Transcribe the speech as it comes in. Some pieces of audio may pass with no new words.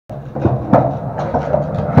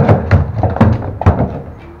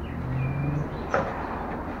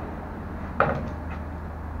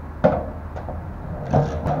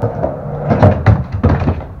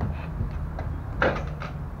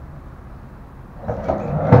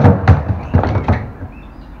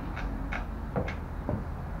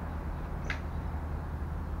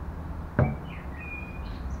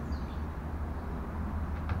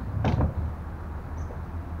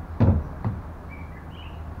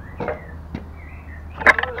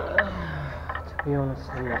To be honest,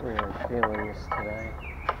 I'm not really feeling this today.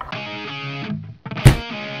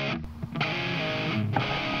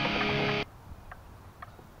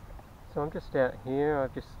 So I'm just out here, I'm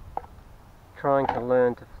just trying to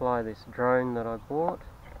learn to fly this drone that I bought.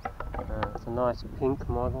 It's a nice pink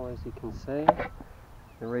model, as you can see.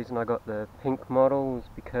 The reason I got the pink model is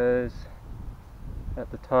because at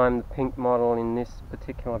the time the pink model in this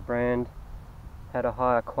particular brand had a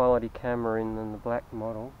higher quality camera in than the black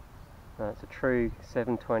model. It's a true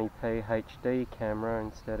 720p HD camera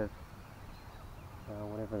instead of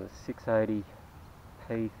whatever the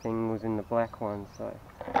 680p thing was in the black one. So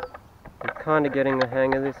I'm kind of getting the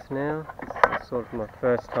hang of this now. This is sort of my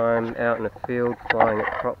first time out in the field flying it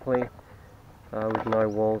properly with no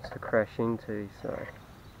walls to crash into.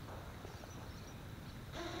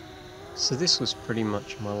 So this was pretty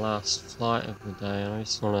much my last flight of the day, and I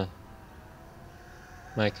just want to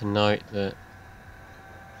make a note that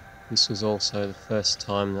this was also the first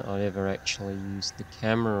time that I'd ever actually used the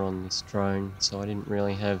camera on this drone, so I didn't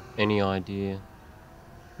really have any idea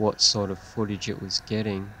what sort of footage it was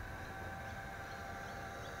getting.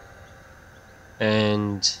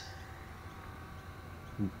 And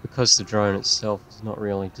because the drone itself is not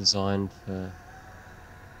really designed for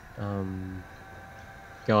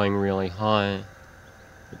going really high,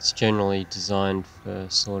 it's generally designed for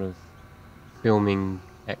sort of filming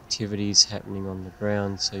activities happening on the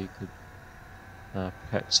ground, so you could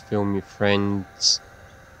perhaps film your friends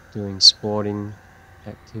doing sporting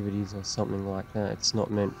activities or something like that. It's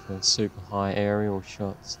not meant for super high aerial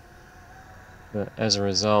shots, but as a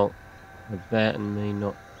result of that and me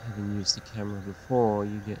not having used the camera before,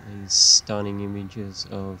 you get these stunning images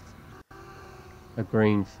of a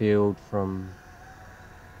green field from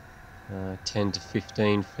 10 to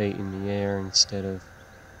 15 feet in the air instead of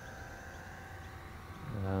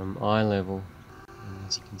eye level. And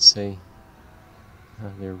as you can see,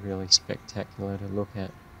 they're really spectacular to look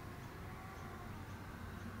at.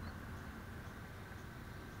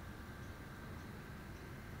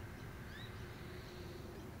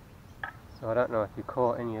 So I don't know if you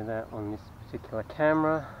caught any of that on this particular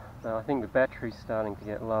camera. I think the battery's starting to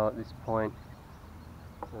get low at this point,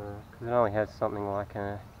 because it only has something like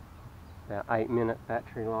about 8-minute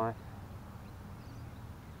battery life.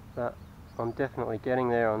 But I'm definitely getting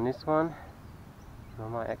there on this one. I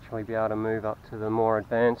might actually be able to move up to the more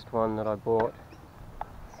advanced one that I bought.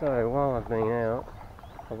 So while I've been out,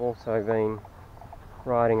 I've also been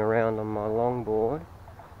riding around on my longboard.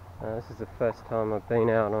 This is the first time I've been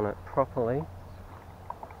out on it properly.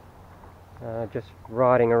 Just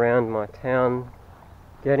riding around my town,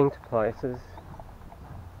 getting to places,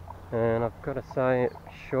 and I've got to say it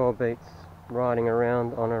sure beats riding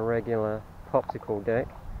around on a regular popsicle deck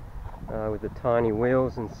with the tiny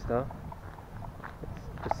wheels and stuff.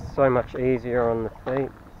 It's just so much easier on the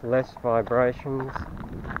feet, less vibrations,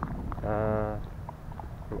 and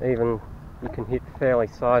even you can hit fairly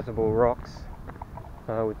sizable rocks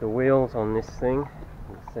with the wheels on this thing.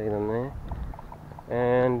 You can see them there,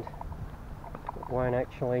 and it won't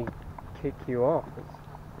actually kick you off. It's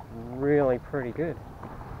really pretty good.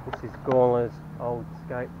 This is Gawler's old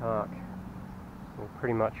skate park, well,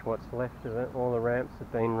 pretty much what's left of it. All the ramps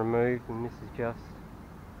have been removed and this is just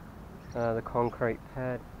the concrete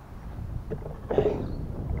pad.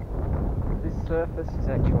 This surface is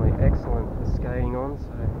actually excellent for skating on,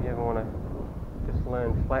 so if you ever want to just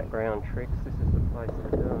learn flat ground tricks, this is the place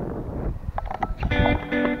to do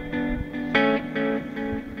it.